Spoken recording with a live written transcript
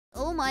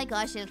my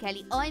gosh, little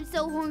Kelly. I'm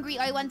so hungry.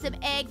 I want some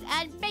eggs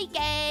and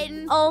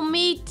bacon. Oh,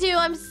 me too.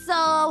 I'm so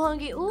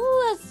hungry.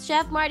 Ooh, has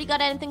Chef Marty got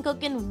anything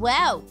cooking?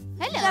 Wow.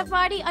 Hello. Chef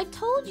Marty, I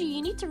told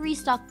you need to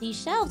restock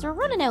these shelves. We're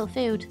running out of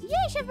food.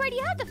 Yeah, Chef Marty,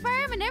 you had the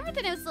farm and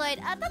everything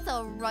outside. That's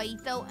all right,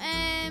 though.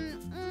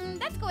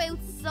 Let's go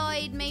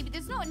outside. Maybe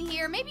there's nothing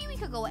here. Maybe we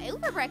could go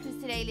out for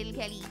breakfast today, little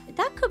Kelly.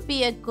 That could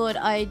be a good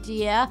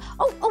idea.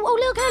 Oh,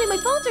 little Kelly, my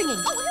phone's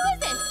ringing. Oh,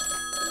 who is it?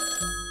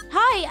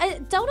 Hi,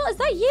 Donut, is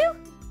that you?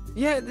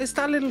 Yeah, it's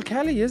that little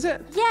Kelly, is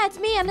it? Yeah, it's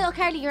me. I'm little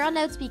Carly. You're on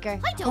loudspeaker.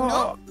 I don't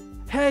know.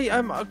 Hey,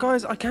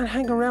 guys, I can't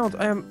hang around.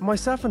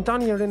 Myself and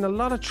Donnie are in a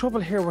lot of trouble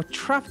here. We're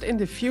trapped in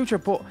the future,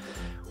 but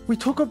we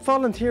took up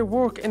volunteer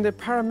work in the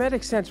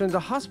paramedic centre in the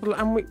hospital,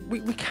 and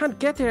we can't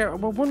get there.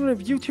 We're wondering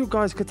if you two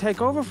guys could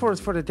take over for us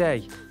for the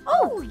day.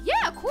 Oh,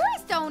 yeah, of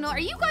course, Donut. Are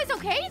you guys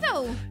okay,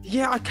 though?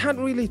 Yeah, I can't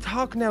really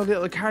talk now,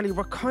 little Carly.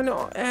 We're kind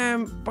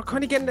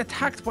of getting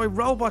attacked by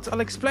robots.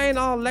 I'll explain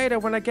all later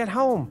when I get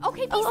home.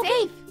 Okay, be safe.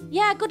 Okay.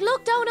 Yeah, good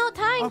luck, Donut.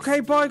 Thanks. Okay,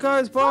 bye,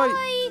 guys. Bye.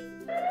 Bye.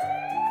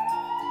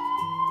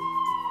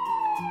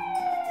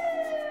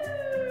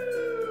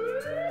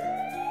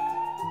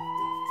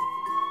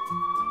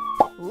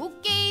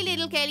 Okay,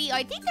 little Kelly,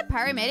 I think the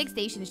paramedic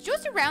station is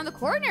just around the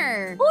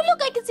corner. Oh,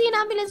 look, I can see an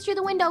ambulance through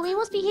the window. We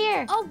must be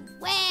here. Oh,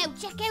 wow,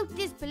 check out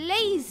this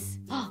place.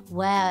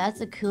 Wow, that's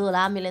a cool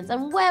ambulance.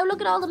 And wow,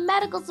 look at all the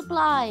medical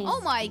supplies.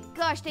 Oh my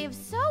gosh, they have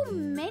so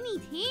many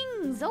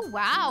things. Oh,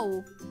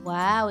 wow.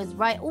 Wow, is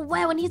right. Oh,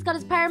 wow, and he's got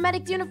his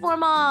paramedic's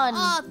uniform on.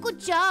 Oh, good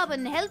job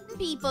on helping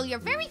people. You're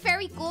very,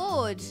 very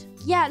good.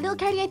 Yeah, little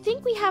Carly, I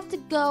think we have to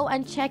go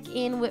and check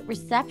in with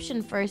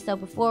reception first, though,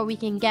 before we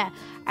can get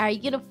our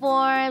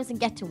uniforms and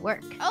get to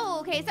work. Oh,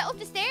 okay. Is that up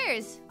the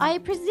stairs? I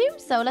presume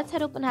so. Let's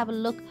head up and have a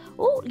look.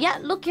 Oh, yeah,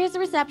 look, here's the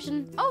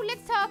reception. Oh,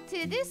 let's talk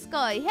to this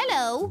guy.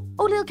 Hello.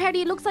 Oh, little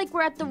Carly, it looks like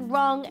we're at the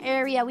wrong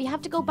area. We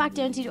have to go back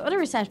down to the other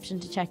reception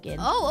to check in.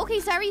 Oh, okay.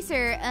 Sorry,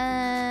 sir.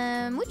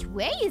 Which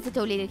way is it,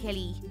 though, little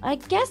Kelly? I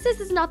guess this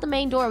is not the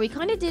main door. We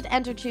kind of did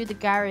enter through the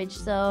garage,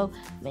 so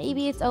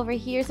maybe it's over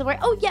here somewhere.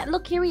 Oh, yeah,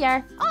 look, here we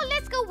are. Oh,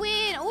 let's go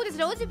in. Oh, there's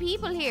loads of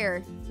people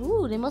here.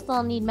 Ooh, they must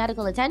all need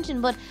medical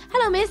attention, but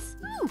hello, miss.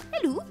 Oh,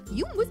 hello.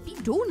 You must be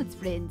Donut's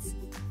friends.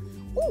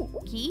 Oh,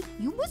 okay.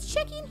 You must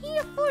check in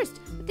here first,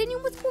 but then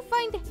you must go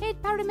find the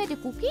head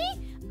paramedic,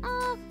 okay?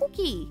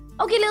 Okay.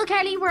 Okay, little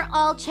Carly, we're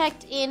all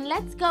checked in.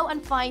 Let's go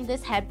and find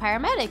this head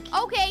paramedic.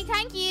 Okay,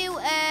 thank you.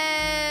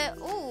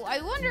 I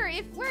wonder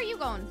where are you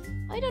going?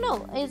 I don't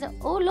know. Is it?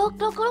 Oh,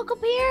 look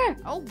up here.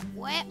 Oh,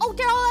 what? Oh,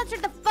 they're all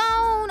answered the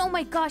phone. Oh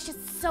my gosh,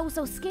 it's so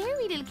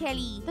scary, little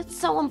Kelly. That's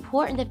so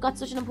important. They've got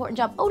such an important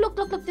job. Oh, look.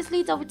 This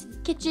leads over to the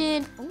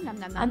kitchen. Oh, nom,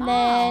 nom, nom, and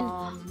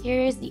then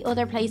here's the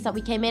other place that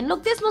we came in.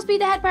 Look, this must be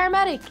the head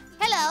paramedic.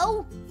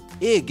 Hello.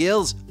 Hey,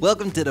 girls.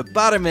 Welcome to the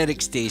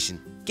paramedic station.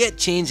 Get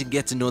changed and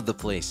get to know the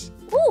place.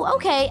 Oh,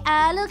 okay.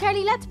 Little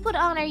Carly, let's put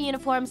on our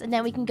uniforms and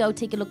then we can go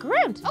take a look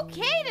around.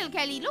 Okay, little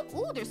Kelly. Look,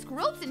 oh, there's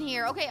scrubs in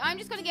here. Okay, I'm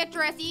just gonna get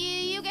dressed.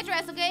 You get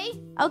dressed, okay?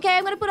 Okay,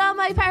 I'm gonna put on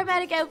my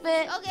paramedic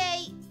outfit.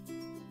 Okay.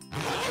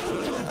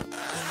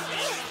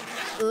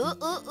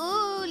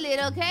 Ooh,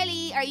 little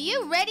Kelly, are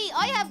you ready?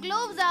 I have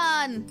gloves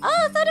on.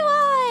 Oh, so do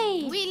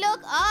I. We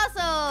look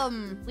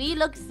awesome. We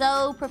look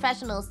so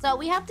professional, so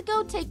we have to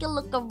go take a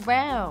look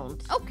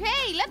around.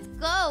 Okay, let's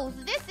go.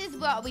 So this is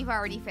what we've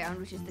already found,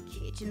 which is the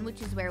kitchen,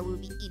 which is where we'll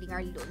be eating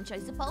our lunch, I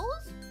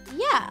suppose.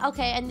 Yeah,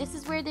 okay, and this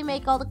is where they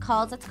make all the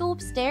calls. Let's go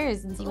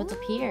upstairs and see what's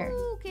up here.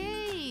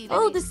 Okay.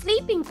 Oh, the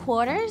sleeping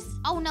quarters.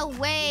 Oh, no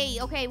way.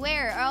 Okay,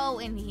 where? Oh,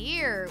 in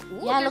here.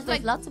 Ooh, yeah, look, there's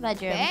like lots of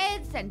bedrooms.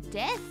 Beds and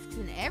desks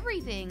and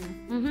everything.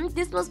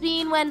 This must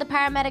mean when the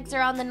paramedics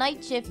are on the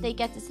night shift, they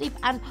get to sleep.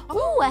 And, a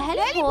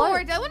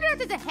heliport. I wonder if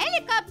there's a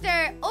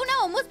helicopter. Oh,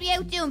 no, it must be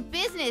out doing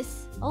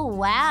business. Oh,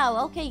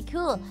 wow. Okay,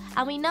 cool.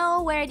 And we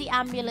know where the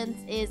ambulance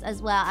is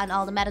as well and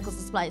all the medical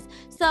supplies.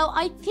 So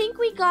I think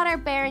we got our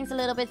bearings a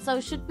little bit. So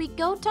should we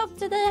go talk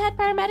to the head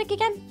paramedic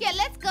again? Yeah,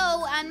 let's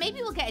go. And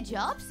maybe we'll get a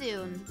job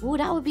soon. Oh,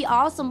 that would be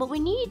awesome. But we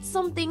need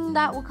something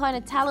that will kind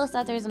of tell us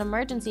that there's an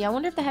emergency. I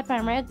wonder if the head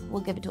paramedic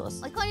will give it to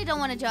us. I kind of don't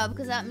want a job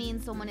because that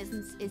means someone is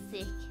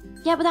sick.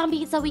 Yeah, but that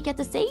means so we get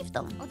to save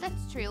them. Oh,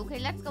 that's true. Okay,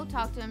 let's go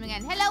talk to him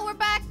again. Hello, we're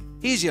back.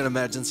 Here's your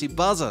emergency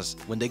buzzers.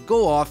 When they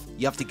go off,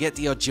 you have to get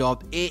to your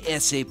job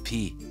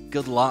ASAP.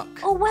 Good luck.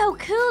 Oh, wow,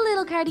 cool,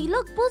 little Cardi.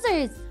 Look,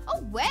 buzzers.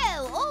 Oh,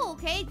 well. Oh,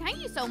 okay. Thank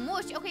you so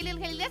much. Okay, little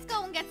Kelly, let's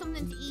go and get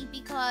something to eat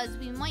because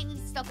we might need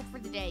to stock up for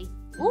the day.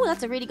 Oh,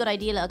 that's a really good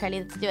idea, little Carly.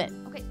 Let's do it.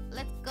 Okay,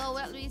 let's go.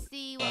 What do we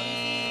see?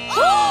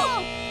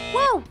 Oh!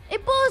 Whoa!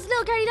 It buzzed,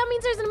 little Carly. That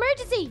means there's an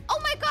emergency. Oh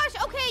my gosh.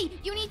 Okay,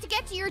 you need to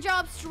get to your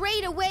job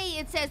straight away.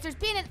 It says there's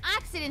been an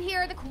accident. Here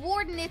are the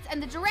coordinates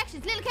and the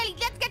directions. Little Kelly,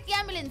 let's get the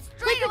ambulance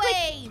straight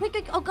away.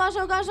 Quick. Oh gosh.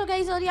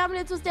 Okay, so the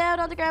ambulance was down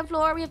on the ground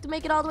floor. We have to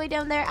make it all the way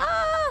down there.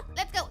 Ah!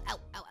 Let's go. Ow.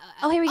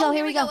 Oh, here we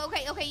go.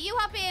 Okay, you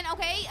hop in,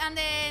 okay? And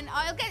then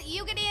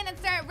you get in and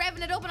start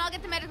revving it up and I'll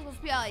get the medical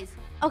supplies.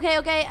 Okay.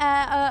 Okay,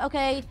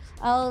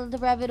 I'll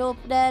rev it up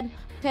then.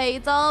 Okay,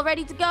 it's all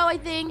ready to go, I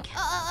think.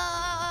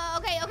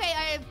 Okay,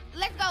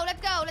 let's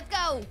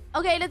go.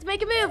 Okay, let's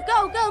make a move.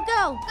 Go.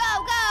 Go.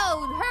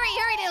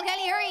 Hurry, little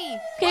Kelly, hurry.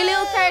 Okay,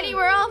 little Carly,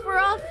 we're off.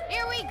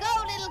 Here we go,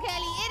 little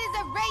Kelly. It is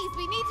a race.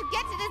 We need to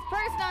get to this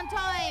person on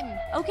time.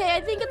 Okay,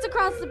 I think it's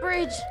across the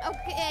bridge.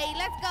 Okay,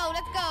 let's go.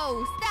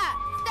 Stop.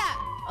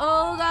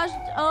 Oh gosh.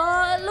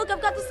 Oh, look, I've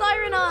got the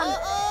siren on.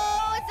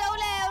 Oh, it's so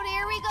loud.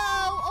 Here we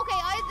go. Okay,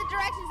 I have the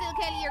directions, little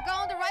Kelly. You're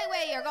going the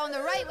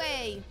right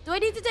way. Do I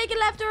need to take a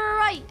left or a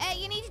right?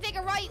 You need to take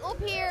a right up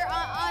here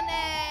on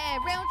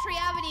Roundtree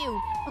Avenue.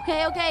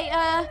 Okay.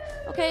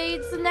 Okay,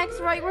 it's the next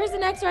right. Where's the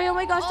next right? Oh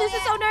my gosh, this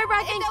is so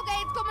nerve-wracking. It's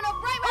okay, it's coming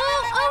up. Right.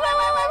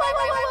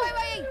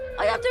 Wait.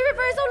 I have to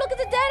reverse. Oh, look at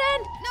the dead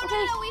end. No,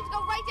 we have to go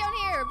right down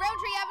here.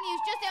 Roundtree Avenue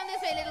is just down this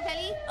way, little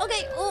Kelly.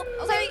 Okay. Oh,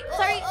 Okay.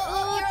 sorry. You're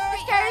all right,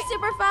 This car is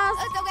super fast.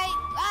 It's okay.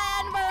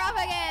 And we're off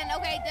again.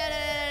 Okay.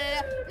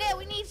 Now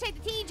we need to take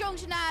the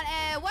T-junction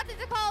at, what is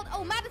it called?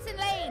 Oh, Madison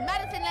Lane.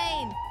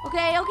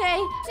 Okay.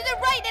 To the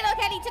right, little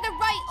Kelly. To the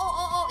right.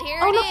 Oh, here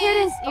it is. Oh, look, here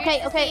it is.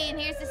 Okay.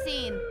 Here's the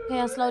scene. Okay,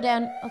 I'll slow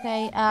down.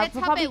 Okay. Let's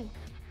hop out.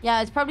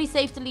 Yeah, it's probably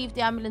safe to leave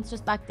the ambulance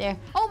just back there.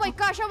 Oh my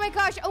gosh.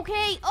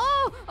 Okay.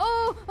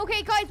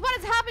 Okay, guys, what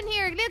has happened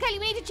here? Little Kelly,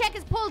 we need to check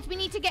his pulse. We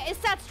need to get his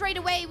stats straight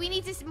away. We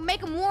need to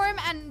make him warm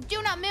and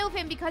do not move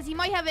him because he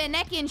might have a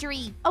neck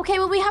injury. Okay,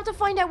 well, we have to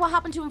find out what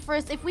happened to him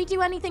first. If we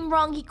do anything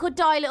wrong, he could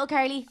die, little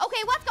Carly.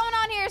 Okay, what's going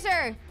on here,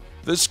 sir?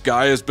 This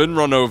guy has been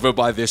run over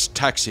by this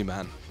taxi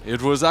man.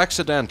 It was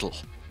accidental.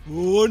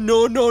 Oh,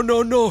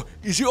 no.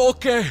 Is he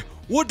okay?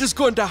 What is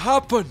going to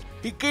happen?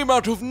 He came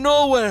out of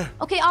nowhere.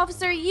 Okay,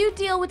 officer, you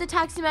deal with the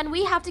taxi man.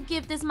 We have to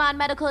give this man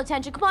medical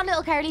attention. Come on,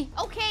 little Carly.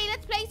 Okay,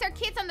 let's place our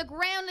kits on the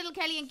ground, little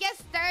Kelly, and get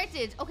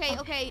started. Okay.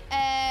 Okay.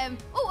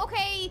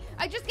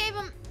 I just gave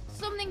him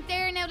something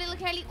there now, little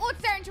Kelly. Oh, it's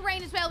starting to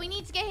rain as well. We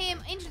need to get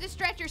him into the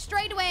stretcher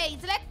straight away.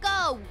 So let's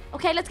go.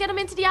 Okay, let's get him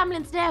into the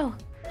ambulance now.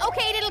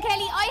 Okay, little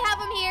Kelly, I have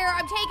him here.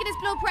 I'm taking his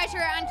blood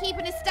pressure and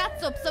keeping his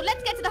stats up. So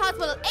let's get to the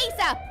hospital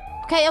ASAP.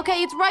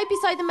 Okay, it's right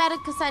beside the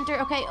medical center.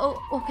 Okay,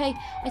 okay.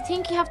 I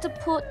think you have to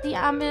put the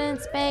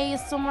ambulance bay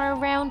somewhere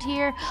around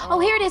here. Oh,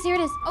 here it is.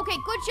 Okay,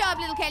 good job,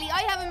 little Kelly.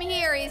 I have him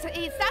here. His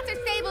stats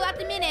are stable at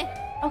the minute.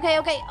 Okay.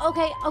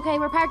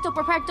 We're parked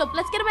up.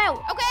 Let's get him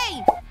out.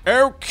 Okay.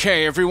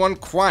 Okay, everyone,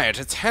 quiet.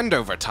 It's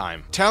handover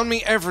time. Tell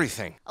me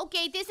everything.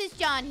 Okay, this is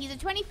John. He's a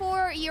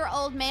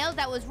 24-year-old male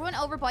that was run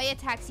over by a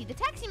taxi. The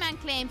taxi man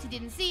claims he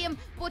didn't see him,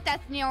 but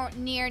that's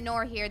near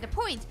nor here the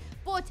point.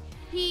 But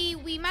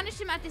we managed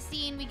him at the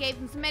scene. We gave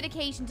him some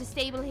medication to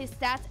stable his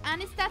stats,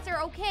 and his stats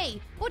are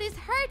okay. But his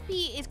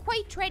heartbeat is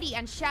quite tready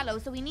and shallow,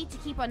 so we need to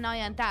keep an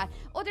eye on that.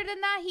 Other than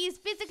that, he is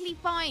physically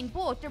fine,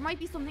 but there might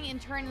be something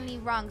internally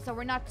wrong, so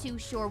we're not too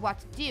sure what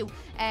to do.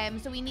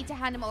 So we need to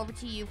hand him over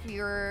to you for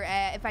your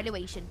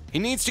evaluation. He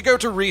needs to go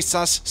to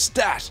resus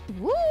stat.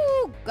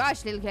 Woo!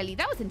 Gosh, little Kelly,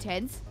 that was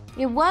intense.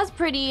 It was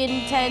pretty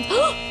intense.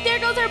 There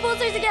goes our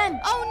buzzers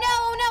again. Oh no.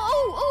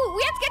 Oh,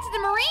 we have to get to the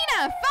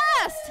marina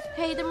fast.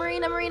 Hey, the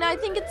marina. I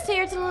think it's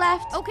here to the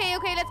left. Okay,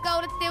 let's go.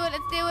 Let's do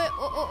it.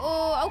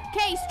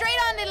 Okay, straight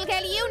on, little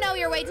Kelly. You know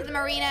your way to the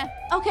marina.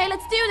 Okay,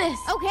 let's do this.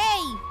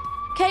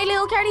 Okay,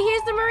 little Carly,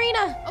 here's the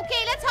marina.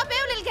 Okay, let's hop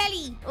out, little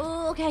Kelly.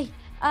 Oh,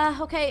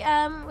 okay.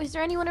 Is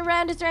there anyone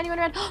around?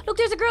 Look,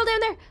 there's a girl down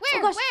there.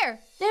 Where?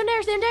 Down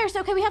there.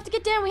 So, okay, we have to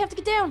get down.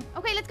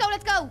 Okay, let's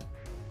go.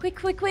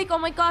 Quick. Oh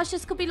my gosh,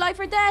 this could be life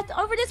or death.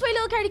 Over this way,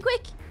 little Carly,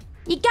 quick.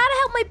 You gotta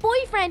help my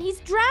boyfriend.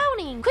 He's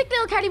drowning. Quick,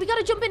 little Carly, we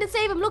gotta jump in and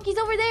save him. Look, he's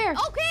over there.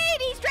 Okay,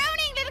 he's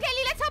drowning, little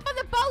Kelly. Let's hop on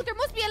the boat. There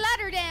must be a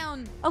ladder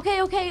down.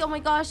 Okay. Oh my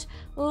gosh.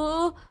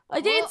 Oh, I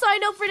didn't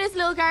sign up for this,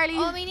 little Carly.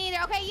 Oh, me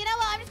neither. Okay, you know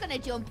what? I'm just gonna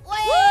jump.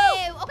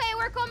 Whoa! Okay,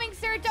 we're coming,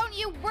 sir. Don't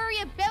you worry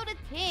about a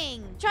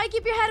thing. Try to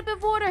keep your head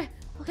above water.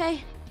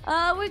 Okay.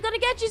 We're gonna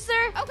get you,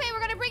 sir. Okay,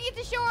 we're gonna bring you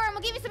to shore and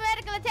we'll give you some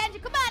medical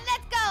attention. Come on,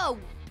 let's go.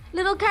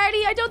 Little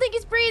Carly, I don't think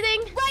he's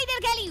breathing. Right,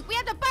 little Kelly, we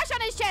have to bash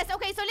on his chest.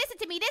 Okay, so listen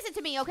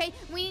to me, okay?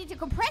 We need to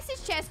compress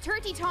his chest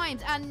 30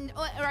 times. And,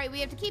 all right, we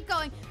have to keep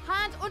going.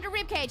 Hand under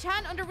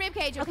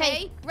ribcage,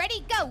 okay?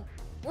 Ready, go.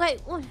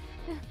 Wait, 1,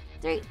 2,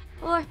 3,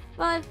 4,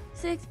 5,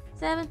 6,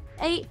 7,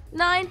 8,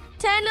 9,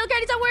 10. Little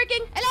Carly's not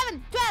working.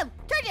 11, 12,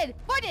 13,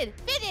 14,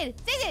 15,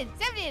 16,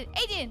 17,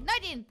 18,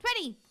 19,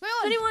 20,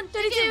 21,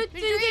 22,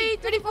 23,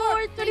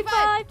 24,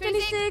 25,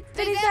 26,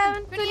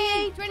 27,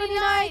 28,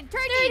 29,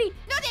 30.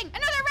 Nothing.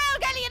 Another round,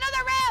 Kelly,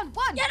 another round.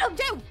 1, Get him.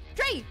 2,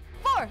 3,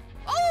 4.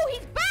 Oh,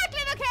 he's back,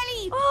 little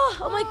Kelly.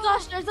 Oh my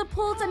gosh, there's a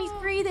pulse and he's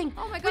breathing.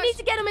 Oh my gosh. We need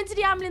to get him into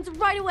the ambulance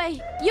right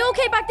away. You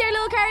okay back there,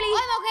 little Carly?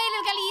 I'm okay,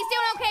 little Kelly. He's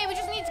doing okay. We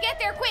just need to get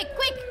there quick.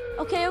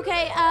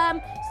 Okay.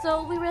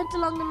 So we went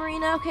along the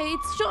marina. Okay,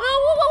 it's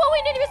whoa,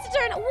 we nearly missed a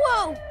turn.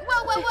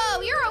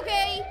 Whoa. You're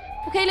okay.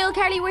 Okay, little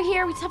Carly, we're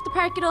here. We just have to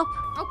park it up.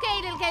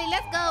 Okay, little Kelly,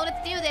 let's go.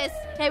 Let's do this.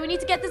 Okay, we need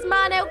to get this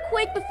man out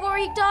quick before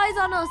he dies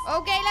on us.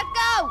 Okay, let's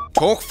go.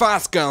 Talk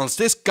fast, girls.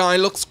 This guy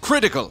looks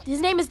critical.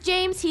 His name is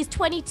James. He's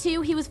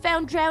 22. He was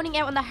found drowning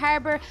out in the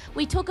harbour.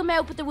 We took him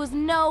out, but there was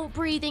no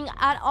breathing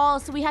at all,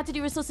 so we had to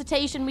do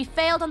resuscitation. We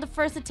failed on the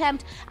first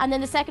attempt, and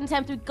then the second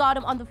attempt, we got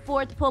him on the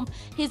fourth pump.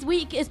 His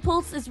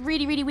pulse is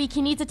really, really weak.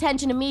 He needs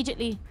attention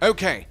immediately.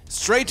 Okay,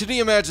 straight to the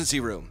emergency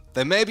room.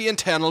 There may be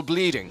internal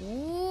bleeding.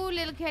 Ooh,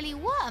 little Little Kelly,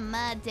 what a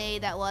mad day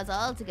that was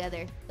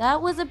altogether.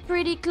 That was a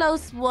pretty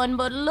close one,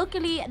 but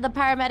luckily the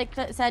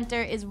paramedic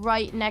center is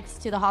right next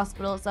to the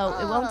hospital, so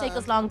it won't take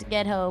us long to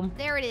get home.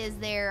 There it is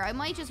there. I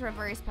might just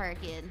reverse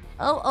park in.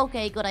 Oh,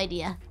 okay, good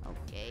idea.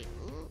 Okay.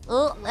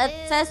 Oh,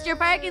 let's test your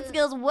parking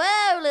skills.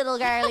 Whoa, little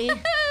Carly.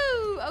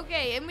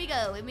 Okay, in we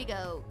go, in we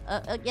go.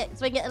 Yeah,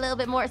 swing it a little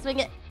bit more, swing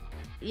it.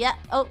 Yeah,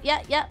 oh,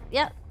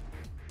 yeah.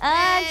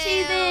 And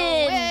she's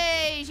in.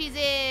 Hey, she's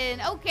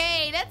in.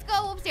 Okay, let's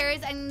go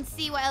upstairs and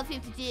see what else we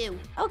have to do.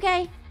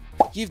 Okay.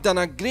 You've done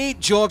a great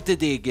job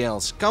today,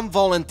 girls. Come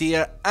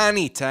volunteer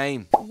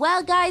anytime.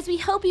 Well, guys, we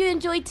hope you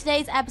enjoyed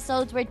today's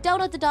episodes where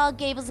Donut the dog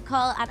gave us a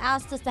call and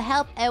asked us to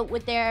help out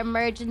with their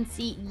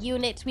emergency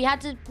unit. We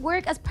had to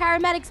work as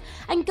paramedics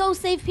and go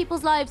save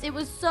people's lives. It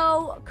was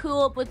so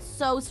cool, but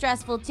so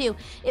stressful too.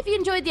 If you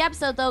enjoyed the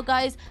episode, though,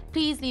 guys,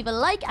 please leave a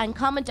like and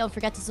comment. Don't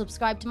forget to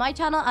subscribe to my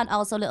channel and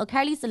also Little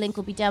Carly's. The link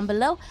will be down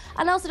below.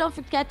 And also don't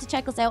forget to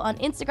check us out on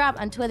Instagram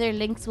and Twitter.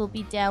 Links will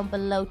be down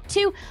below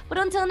too. But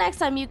until next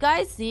time, you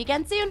guys, see you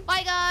again soon.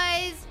 Bye,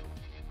 guys.